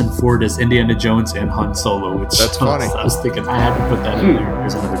Harrison Ford as Indiana Jones and Han Solo, which that's funny. I was thinking I had to put that in there.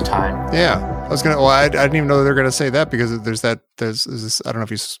 There's another tie. Yeah. I didn't even know they were going to say that because there's this, I don't know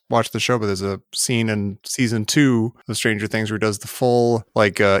if you watched the show, but there's a scene in season 2 of Stranger Things where he does the full,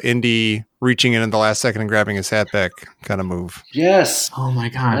 like, Indy reaching in the last second and grabbing his hat back kind of move. Yes. Oh my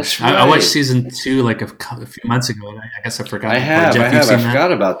gosh. Right. I watched season 2 like a few months ago, and I guess I forgot. I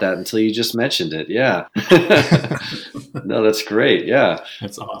forgot about that until you just mentioned it. Yeah. No, that's great. Yeah.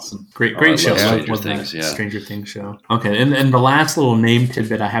 That's awesome. Great show. Stranger Things, yeah. Stranger Things show. Okay. And the last little name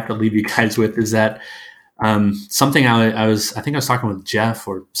tidbit I have to leave you guys with is that something I think I was talking with Jeff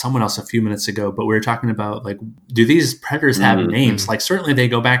or someone else a few minutes ago, but we were talking about, like, do these predators have names? Like, certainly they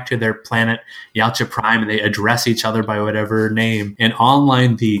go back to their planet Yautja Prime and they address each other by whatever name. And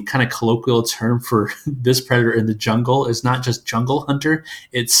online, the kind of colloquial term for this predator in the jungle is not just jungle hunter,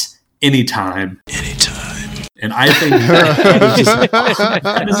 it's anytime. And I think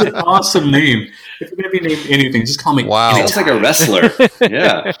that is an awesome name. If you're going to be named anything, just call me. Wow. Sounds like a wrestler.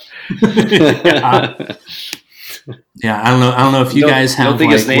 Yeah. Yeah, I don't know if you guys have. I don't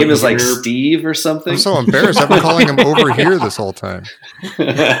think his name is like year... Steve or something. I'm so embarrassed. I've been calling him Over Here this whole time.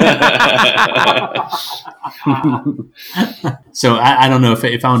 So I don't know if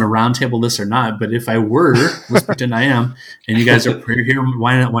I want to roundtable this or not, but if I were, let's pretend I am, and you guys are here,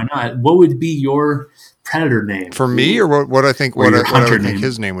 why not? What would be your predator name for me, or what I think? What I would think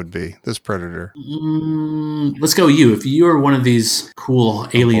his name would be? This predator. Let's go. If you were one of these cool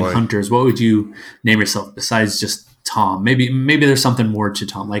alien hunters, what would you name yourself besides just Tom? Maybe there's something more to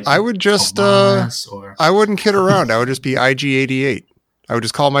Tom. Like I would just I wouldn't kid around. I would just be IG-88. I would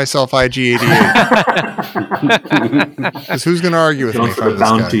just call myself IG-88. Because who's going to argue with me for the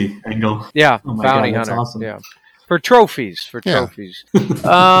bounty angle? Yeah, bounty hunter. Awesome. Yeah, for trophies.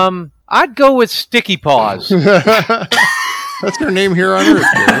 I'd go with Sticky Paws. That's her name here on Earth.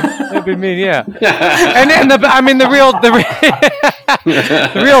 That'd be me, yeah. And the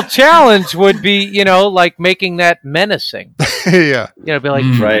real challenge would be, like making that menacing. Yeah. Be like,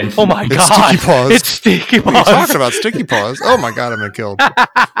 right. Oh my God, Sticky Paws. it's Sticky Paws. What are you talking about? Sticky Paws? Oh my God, I've been killed.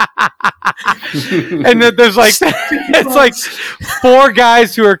 And then there's it's like 4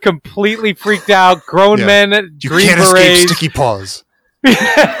 guys who are completely freaked out, grown men, you Green can't Berets. escape Sticky Paws.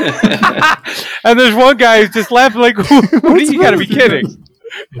 And there's one guy who's just laughing like, you gotta be kidding.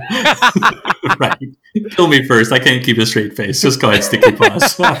 Right. Kill me first. I can't keep a straight face. Just go ahead, Sticky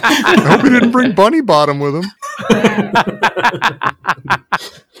Paws. I hope he didn't bring Bunny Bottom with him.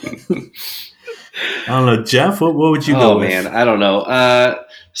 I don't know, Jeff. What would you go with? Oh man, I don't know.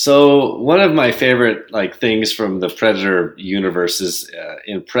 So one of my favorite things from the Predator universe is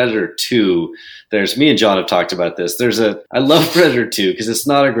in Predator 2. There's me and John have talked about this. I love Predator 2 because it's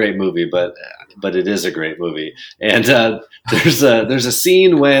not a great movie, but it is a great movie. And there's a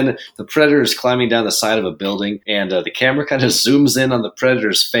scene when the Predator is climbing down the side of a building, and the camera kind of zooms in on the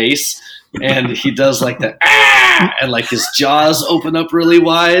Predator's face, and he does like the and like his jaws open up really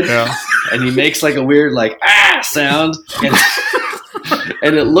wide, and he makes like a weird sound,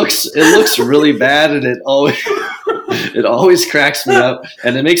 and it looks really bad, and it always cracks me up,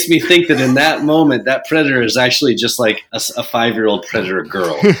 and it makes me think that in that moment, that predator is actually just like a 5-year-old predator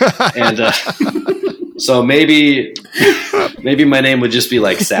girl, and so maybe my name would just be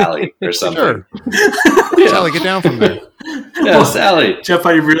like Sally or something. Sure. Sally, get down from there. Yeah, well, Sally. Jeff,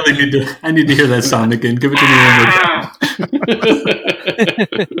 I really need to hear that sound again. Give it to me one more time.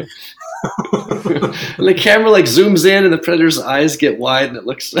 And the camera zooms in, and the predator's eyes get wide, and it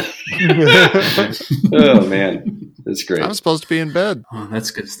looks. Oh man, that's great. I'm supposed to be in bed. Oh, that's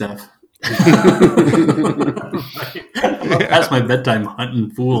good stuff. That's my bedtime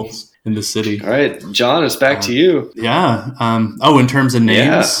hunting fools in the city. All right, John, it's back to you. Yeah. In terms of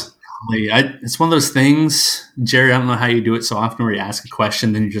names. It's one of those things, Jerry, I don't know how you do it so often where you ask a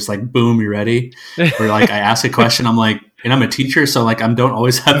question and you're just like, boom, you're ready. Or I ask a question, I'm like, and I'm a teacher, so I don't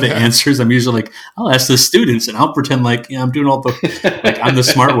always have the answers. I'm usually like, I'll ask the students and I'll pretend I'm doing all the, I'm the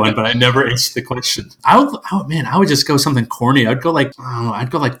smart one, but I never answer the question. I would just go something corny. I'd go I'd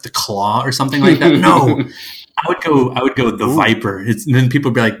go the Claw or something like that. No, I would go the Viper. And then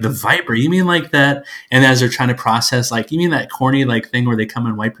people would be like, the Viper? You mean like that? And as they're trying to process, like, you mean that corny like thing where they come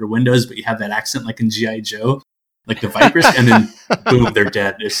and wipe your windows, but you have that accent like in G.I. Joe? Like the Vipers, and then boom, they're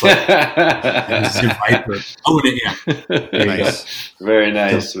dead. It's like it's a Viper. Oh, yeah. Nice. Very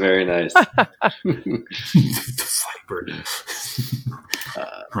nice. Very nice. The Viper.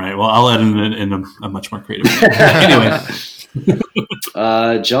 Right. Well, I'll add in a much more creative way. Anyway.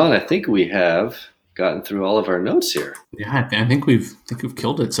 John, I think we have gotten through all of our notes here. Yeah, I think we've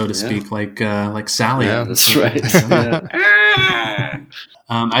killed it, so to speak, like Sally. Yeah, that's right.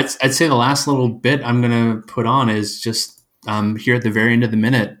 I'd say the last little bit I'm going to put on is just here at the very end of the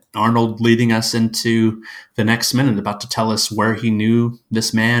minute, Arnold leading us into the next minute, about to tell us where he knew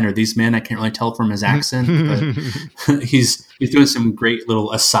this man or these men. I can't really tell from his accent, but he's doing some great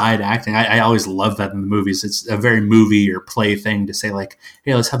little aside acting. I always love that in the movies. It's a very movie or play thing to say like,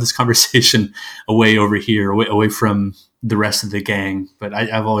 hey, let's have this conversation away over here, away from the rest of the gang. But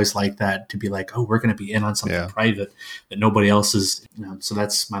I've always liked that, to be like, oh, we're going to be in on something private that nobody else is. So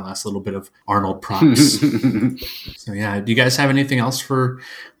that's my last little bit of Arnold props. So yeah, do you guys have anything else for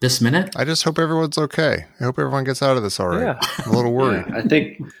this minute? I just hope everyone's okay. I hope everyone gets out of this all right. Yeah. I'm a little worried. Yeah,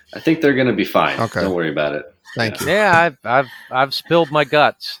 I think they're going to be fine. Okay. Don't worry about it. Thank you. Yeah, I've spilled my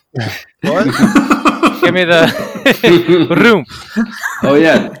guts. What? Give me the room. Oh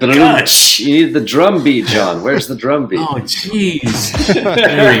yeah, you need the drum beat, John. Where's the drum beat? Oh jeez.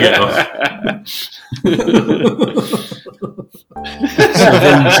 There we go. So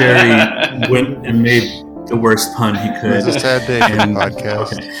then Jerry went and made the worst pun he could. It was a sad day for the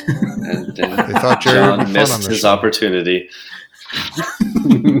podcast. Okay. And they thought Jerry would be missed fun on his show. opportunity.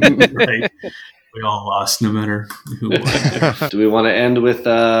 Right. We all lost, no matter who won. Do we want to end with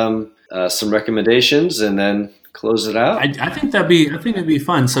some recommendations and then close it out? I think that'd be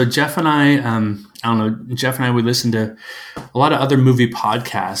fun. So Jeff and I don't know. Jeff and I would listen to a lot of other movie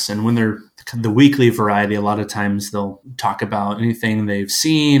podcasts, and when they're the weekly variety, a lot of times they'll talk about anything they've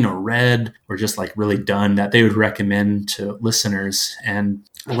seen or read or just like really done that they would recommend to listeners. And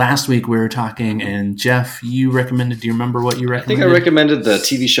last week we were talking, and Jeff, you recommended. Do you remember what you recommended? I think I recommended the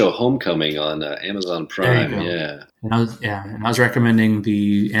TV show Homecoming on Amazon Prime. Yeah, and I was recommending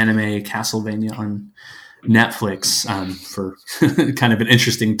the anime Castlevania on Netflix for kind of an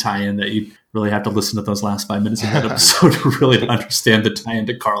interesting tie-in that you really have to listen to those last 5 minutes of that episode to really understand the tie-in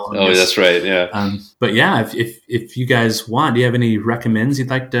to Carl. Oh, that's right. Yeah. But yeah, if you guys want, do you have any recommends you'd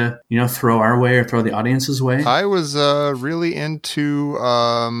like to throw our way or throw the audience's way? I was really into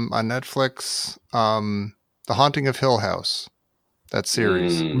on Netflix The Haunting of Hill House. That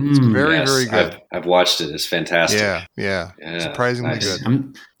series. It's very, very good. I've watched it. It's fantastic. Yeah. Surprisingly good.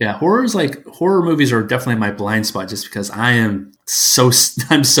 Horror movies are definitely my blind spot, just because I'm so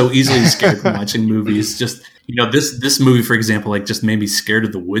easily scared from watching movies. Just, this movie, for example, like just made me scared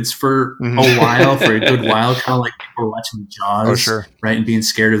of the woods for a while, for a good while, kind of like people watching Jaws, right? And being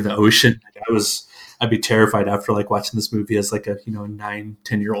scared of the ocean. I'd be terrified after like watching this movie as like a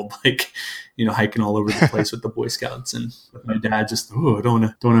 9-10-year-old, like hiking all over the place with the Boy Scouts, and with my dad just I don't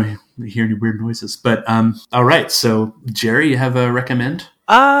want to hear any weird noises. But all right, so Jerry, you have a recommend?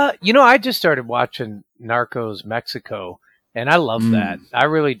 I just started watching Narcos Mexico, and I love that. I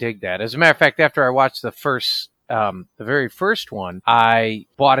really dig that. As a matter of fact, after I watched the very first one, I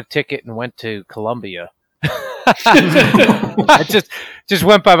bought a ticket and went to Colombia. I just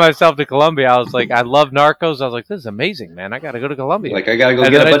went by myself to Colombia. I was like, I love Narcos. I was like, this is amazing, man. I got to go to Colombia. Like, I got to go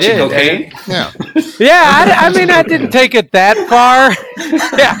get a bunch of cocaine? Yeah, I mean, I didn't take it that far.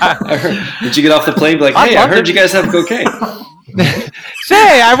 Yeah. Did you get off the plane and be like, hey, I heard you guys have cocaine?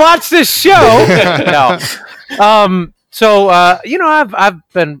 Say, I watched this show. No. So, I've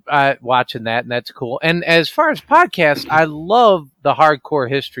been watching that, and that's cool. And as far as podcasts, I love the Hardcore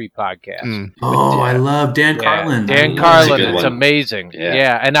History podcast. I love Dan Carlin. Dan Carlin, it's amazing.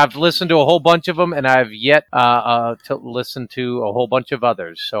 Yeah, and I've listened to a whole bunch of them, and I've yet to listen to a whole bunch of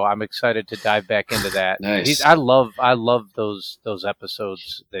others. So I'm excited to dive back into that. Nice. I love those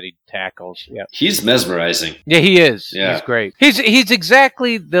episodes that he tackles. Yeah, he's mesmerizing. Yeah, he is. Yeah. He's great. He's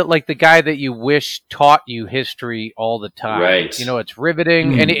exactly the guy that you wish taught you history all the time. Right. It's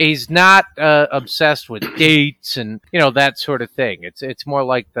riveting, and he's not obsessed with dates and that sort of thing. It's more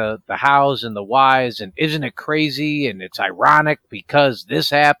like the hows and the whys, and isn't it crazy, and it's ironic because this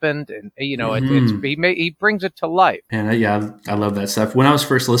happened, and he brings it to life. And I love that stuff. When I was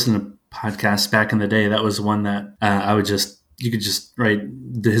first listening to podcasts back in the day, that was one that you could just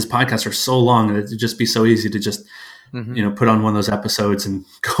his podcasts are so long, and it'd just be so easy to just put on one of those episodes and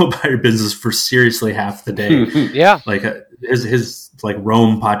go about your business for seriously half the day. Yeah. Like his like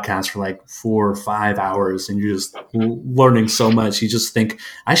Rome podcast for like 4 or 5 hours, and you're just learning so much. You just think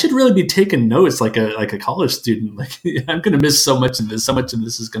I should really be taking notes like a college student. Like I'm going to miss so much of this. So much of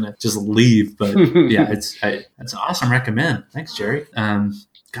this is going to just leave. But yeah, it's an awesome recommend. Thanks, Jerry.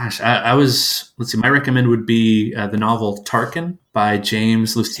 Gosh, let's see, my recommend would be the novel Tarkin by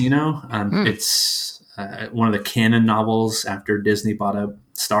James Luceno. It's one of the canon novels after Disney bought up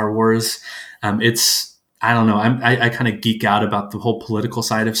Star Wars. I don't know. I kind of geek out about the whole political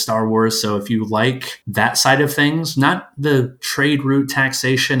side of Star Wars. So if you like that side of things, not the trade route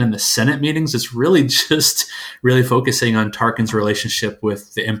taxation and the Senate meetings, it's really just really focusing on Tarkin's relationship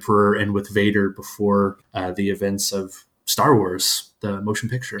with the Emperor and with Vader before the events of Star Wars, the motion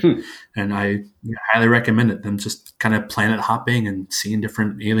picture. And I highly recommend it. Them just kind of planet hopping and seeing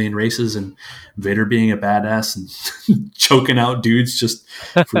different alien races, and Vader being a badass and choking out dudes just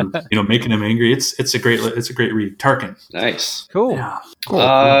for making them angry. It's a great read. Tarkin. Nice. Cool. Yeah.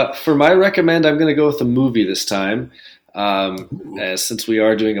 Cool. For my recommend, I'm going to go with a movie this time. Since we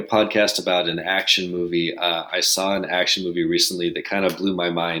are doing a podcast about an action movie, I saw an action movie recently that kind of blew my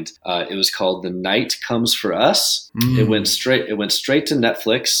mind. It was called The Night Comes for Us. It went straight to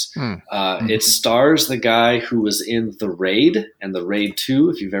Netflix. It stars the guy who was in The Raid and The Raid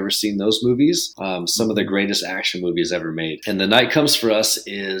 2, if you've ever seen those movies. Some of the greatest action movies ever made. And The Night Comes for Us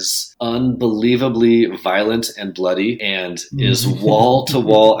is unbelievably violent and bloody and is wall to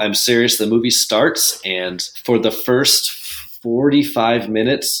wall. I'm serious. The movie starts, and for the first 45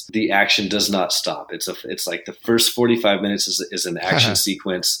 minutes, the action does not stop. It's like the first 45 minutes is an action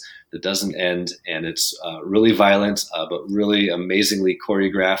sequence that doesn't end, and it's really violent, but really amazingly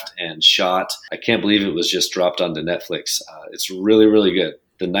choreographed and shot. I can't believe it was just dropped onto Netflix. It's really, really good.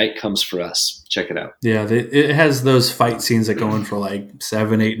 The Night Comes for Us. Check it out. Yeah, it has those fight scenes that go on for like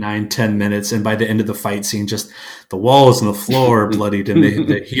 7, 8, 9, 10 minutes, and by the end of the fight scene, just the walls and the floor are bloodied, and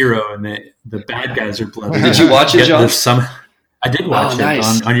the hero and the bad guys are bloodied. Did you watch it, John? I did watch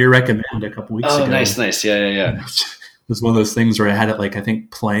it on your recommend a couple weeks ago. Oh, nice. Yeah. It was one of those things where I had it like, I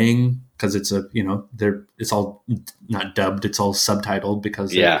think, playing, because it's it's all not dubbed, it's all subtitled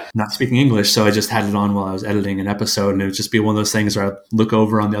because they're not speaking English. So I just had it on while I was editing an episode, and it would just be one of those things where I look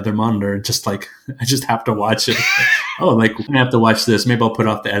over on the other monitor and just like, I just have to watch it. We're gonna have to watch this. Maybe I'll put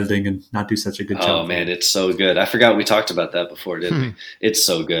off the editing and not do such a good job. Oh man, it's so good. I forgot we talked about that before, didn't we? It's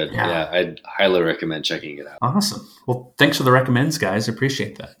so good. Yeah, I'd highly recommend checking it out. Awesome. Well, thanks for the recommends, guys. I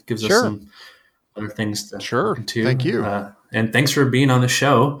appreciate that. It gives us some other things to look into. Thank you. And thanks for being on the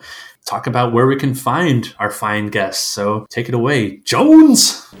show. Talk about where we can find our fine guests. So take it away,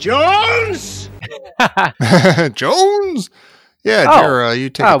 Jones. Jones! Jones! Yeah, Jara, you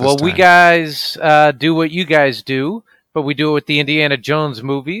take it this time. We guys do what you guys do, but we do it with the Indiana Jones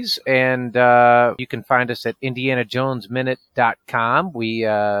movies, and you can find us at indianajonesminute.com. We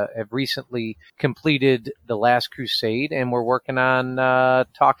have recently completed The Last Crusade, and we're working on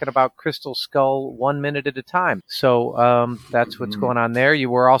talking about Crystal Skull 1 minute at a time. So that's what's going on there. You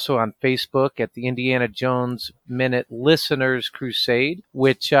were also on Facebook at the Indiana Jones Minute Listeners Crusade,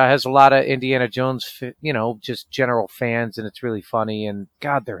 which has a lot of Indiana Jones, just general fans, and it's really funny, and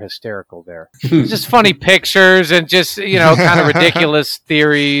God, they're hysterical there. It's just funny pictures and just, kind of ridiculous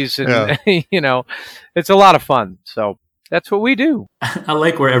theories, and it's a lot of fun. So that's what we do. I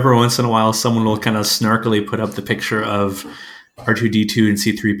like where every once in a while someone will kind of snarkily put up the picture of R2-D2 and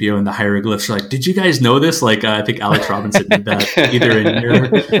C-3PO and the hieroglyphs. Like, did you guys know this? Like, I think Alex Robinson did that either in your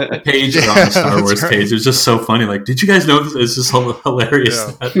page or on the Star Wars page. It was just so funny. Like, did you guys know this? It's just hilarious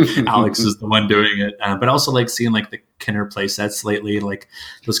that Alex is the one doing it. But I also like seeing like the Kenner play sets lately, like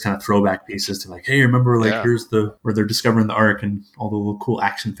those kind of throwback pieces to like, hey, remember here's where they're discovering the Ark and all the little cool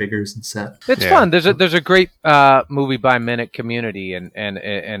action figures and set. It's fun. There's a great movie by minute community, and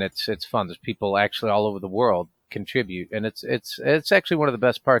it's fun. There's people actually all over the world contribute, and it's actually one of the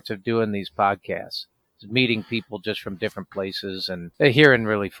best parts of doing these podcasts, is meeting people just from different places and hearing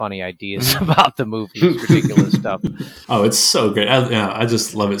really funny ideas about the movies, ridiculous stuff. Oh, it's so good. I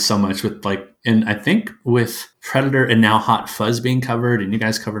just love it so much and I think with Predator and now Hot Fuzz being covered, and you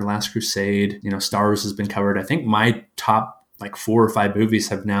guys covered Last Crusade, Star Wars has been covered. I think my top 4 or 5 movies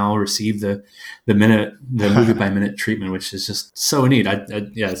have now received the movie by minute treatment, which is just so neat.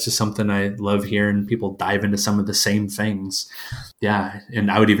 It's just something I love hearing people dive into some of the same things. Yeah,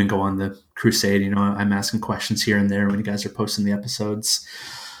 and I would even go on the Crusade. I'm asking questions here and there when you guys are posting the episodes.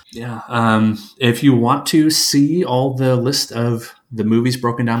 Yeah. If you want to see all the list of the movies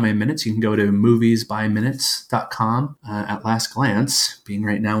broken down by minutes, you can go to moviesbyminutes.com at last glance, being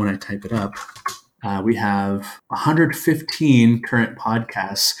right now when I type it up. we have 115 current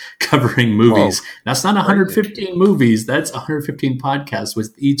podcasts covering movies. Whoa. That's not 115 movies. That's 115 podcasts,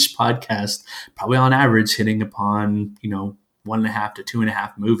 with each podcast probably on average hitting upon, 1.5 to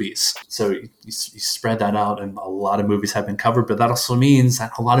 2.5 movies. So you spread that out, and a lot of movies have been covered, but that also means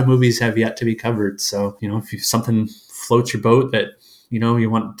that a lot of movies have yet to be covered. So, if something floats your boat that, you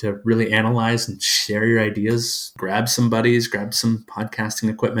want to really analyze and share your ideas, grab some buddies, grab some podcasting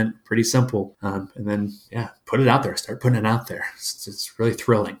equipment, pretty simple. And then, put it out there, start putting it out there. It's really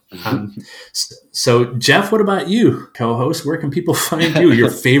thrilling. So Jeff, what about you, co-host? Where can people find you? Your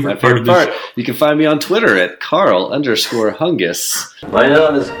favorite part of the show? You can find me on Twitter at Carl_Hungus. My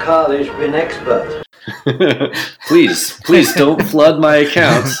name is College Bin Expert. Please don't flood my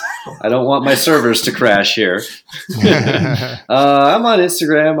accounts. I don't want my servers to crash here. I'm on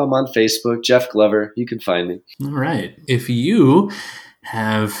Instagram. I'm on Facebook. Jeff Glover. You can find me. All right. If you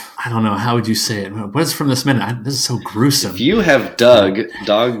have, I don't know, how would you say it? What's from this minute? This is so gruesome. If you have dug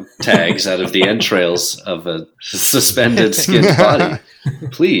dog tags out of the entrails of a suspended skinned body,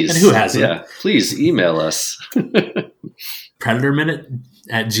 please. And who hasn't? Yeah, please email us.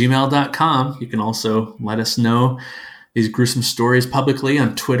 PredatorMinute@gmail.com. You can also let us know these gruesome stories publicly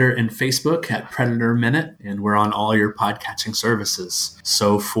on Twitter and Facebook at Predator Minute, and we're on all your podcatching services.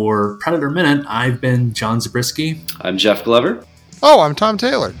 So for Predator Minute, I've been John Zabriskie. I'm Jeff Glover. Oh, I'm Tom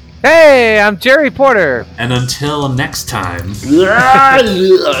Taylor. Hey, I'm Jerry Porter. And until next time. Stick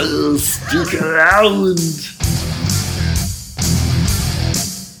around.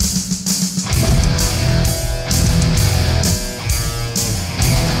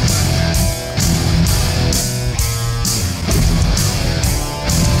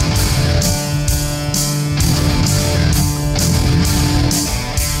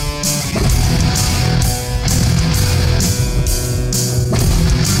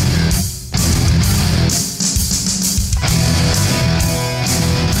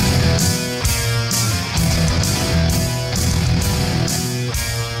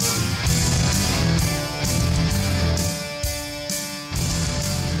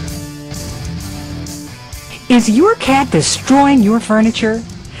 Is your cat destroying your furniture?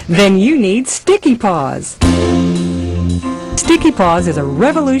 Then you need Sticky Paws. Sticky Paws is a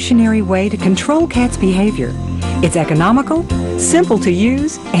revolutionary way to control cats' behavior. It's economical, simple to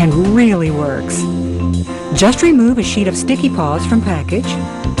use, and really works. Just remove a sheet of Sticky Paws from package,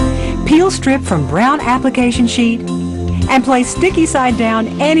 peel strip from brown application sheet, and place Sticky side down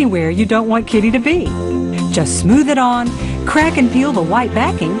anywhere you don't want Kitty to be. Just smooth it on, crack and peel the white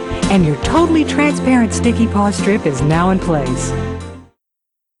backing, and your totally transparent Sticky Paw strip is now in place.